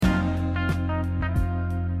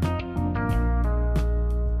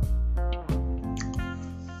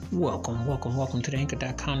Welcome to the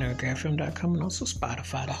Anchor.com, NerdGradFilm.com, and also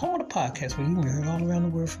Spotify, the home of the podcast where you can hear it all around the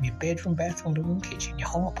world from your bedroom, bathroom, living room, kitchen, your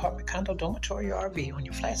home, apartment, condo, dormitory, or RV, on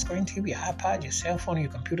your flat screen TV, your iPod, your cell phone, or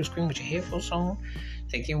your computer screen with your headphones on.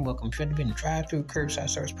 Thank you and welcome. If you've ever been in a drive-through,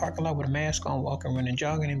 curbside service, parking lot with a mask on, walking, running,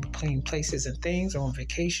 jogging in between places and things, or on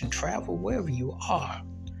vacation, travel, wherever you are,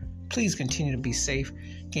 please continue to be safe.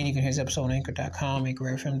 Again, you can hear this episode on Anchor.com,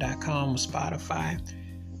 NerdGradFilm.com, or Spotify.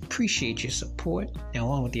 Appreciate your support. Now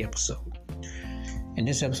on with the episode. In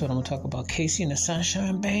this episode, I'm going to talk about KC and the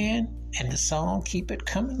Sunshine Band and the song Keep It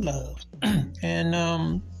Comin' Love. And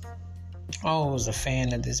I was a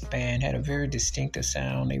fan of this band. Had a very distinctive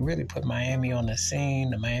sound. They really put Miami on the scene.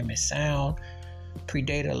 The Miami sound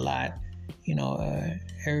predated a lot.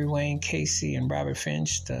 Harry Wayne, KC, and Robert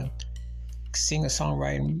Finch, the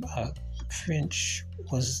singer-songwriter. Finch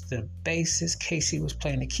was the bassist. KC was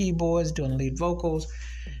playing the keyboards, doing lead vocals.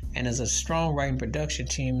 And there's a strong writing production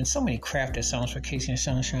team and so many crafted songs for KC and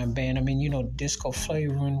Sunshine Band. Disco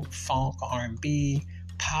flavor, funk, R&B,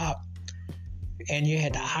 pop. And you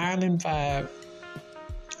had the Ireland vibe,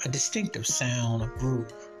 a distinctive sound, a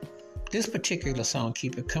groove. This particular song,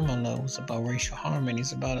 Keep It Comin' Love, was about racial harmony.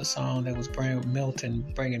 It's about a song that was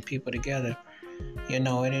bringing people together. And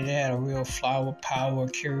it had a real flower power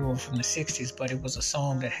carryover from the 60s, but it was a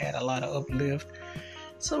song that had a lot of uplift.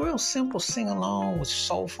 It's a real simple sing-along with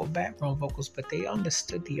soulful background vocals, but they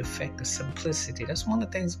understood the effect of simplicity. That's one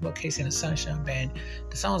of the things about KC and the Sunshine Band.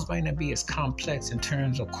 The songs might not be as complex in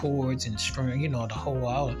terms of chords and string, the whole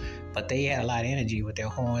hour, but they had a lot of energy with their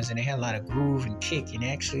horns, and they had a lot of groove and kick, and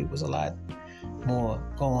actually it was a lot more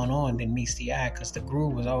going on than meets the eye, because the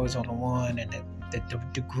groove was always on the one, and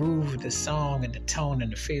the groove of the song and the tone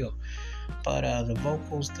and the feel. But the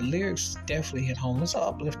vocals, the lyrics definitely hit home. It's an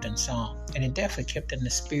uplifting song. And it definitely kept in the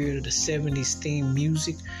spirit of the 70s theme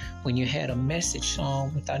music when you had a message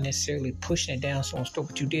song without necessarily pushing it down so on store,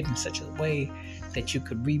 but you did it in such a way that you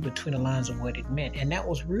could read between the lines of what it meant. And that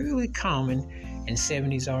was really common in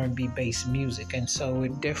 70s R&B based music. And so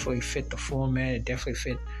it definitely fit the format. It definitely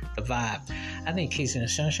fit the vibe. I think KC and the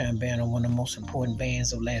Sunshine Band are one of the most important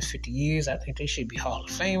bands of the last 50 years. I think they should be Hall of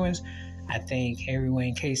Famers. I think Harry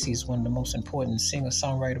Wayne Casey is one of the most important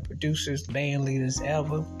singer-songwriter producers, band leaders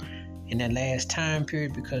ever in that last time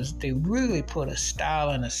period, because they really put a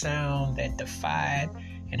style and a sound that defied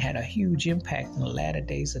and had a huge impact in the latter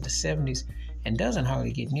days of the 70s and doesn't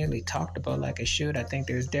hardly get nearly talked about like it should. I think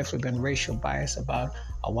there's definitely been racial bias about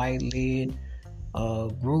a white-led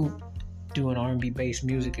group doing R&B based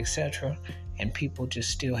music, etc., and people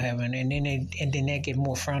just still haven't, and then they get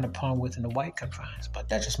more frowned upon within the white confines. But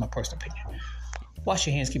that's just my personal opinion. Wash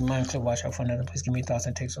your hands, keep your mind clear, watch out for another. Please give me thoughts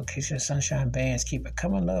and takes on KC and Sunshine Bands. Keep It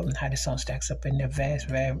Comin' Love, and how this song stacks up in their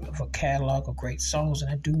vast of a catalog of great songs.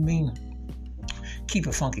 And I do mean keep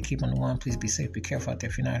it funky, keep on the one. Please be safe, be careful out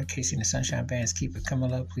there. If you're not a KC and the Sunshine Bands, Keep It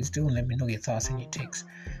Comin' Love, please do, and let me know your thoughts and your takes.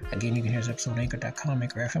 Again, you can hear this episode on Anchor.com,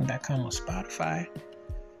 NerdGradFilm.com, or Spotify.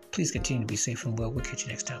 Please continue to be safe and well. We'll catch you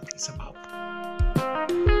next time. Peace. I'm out.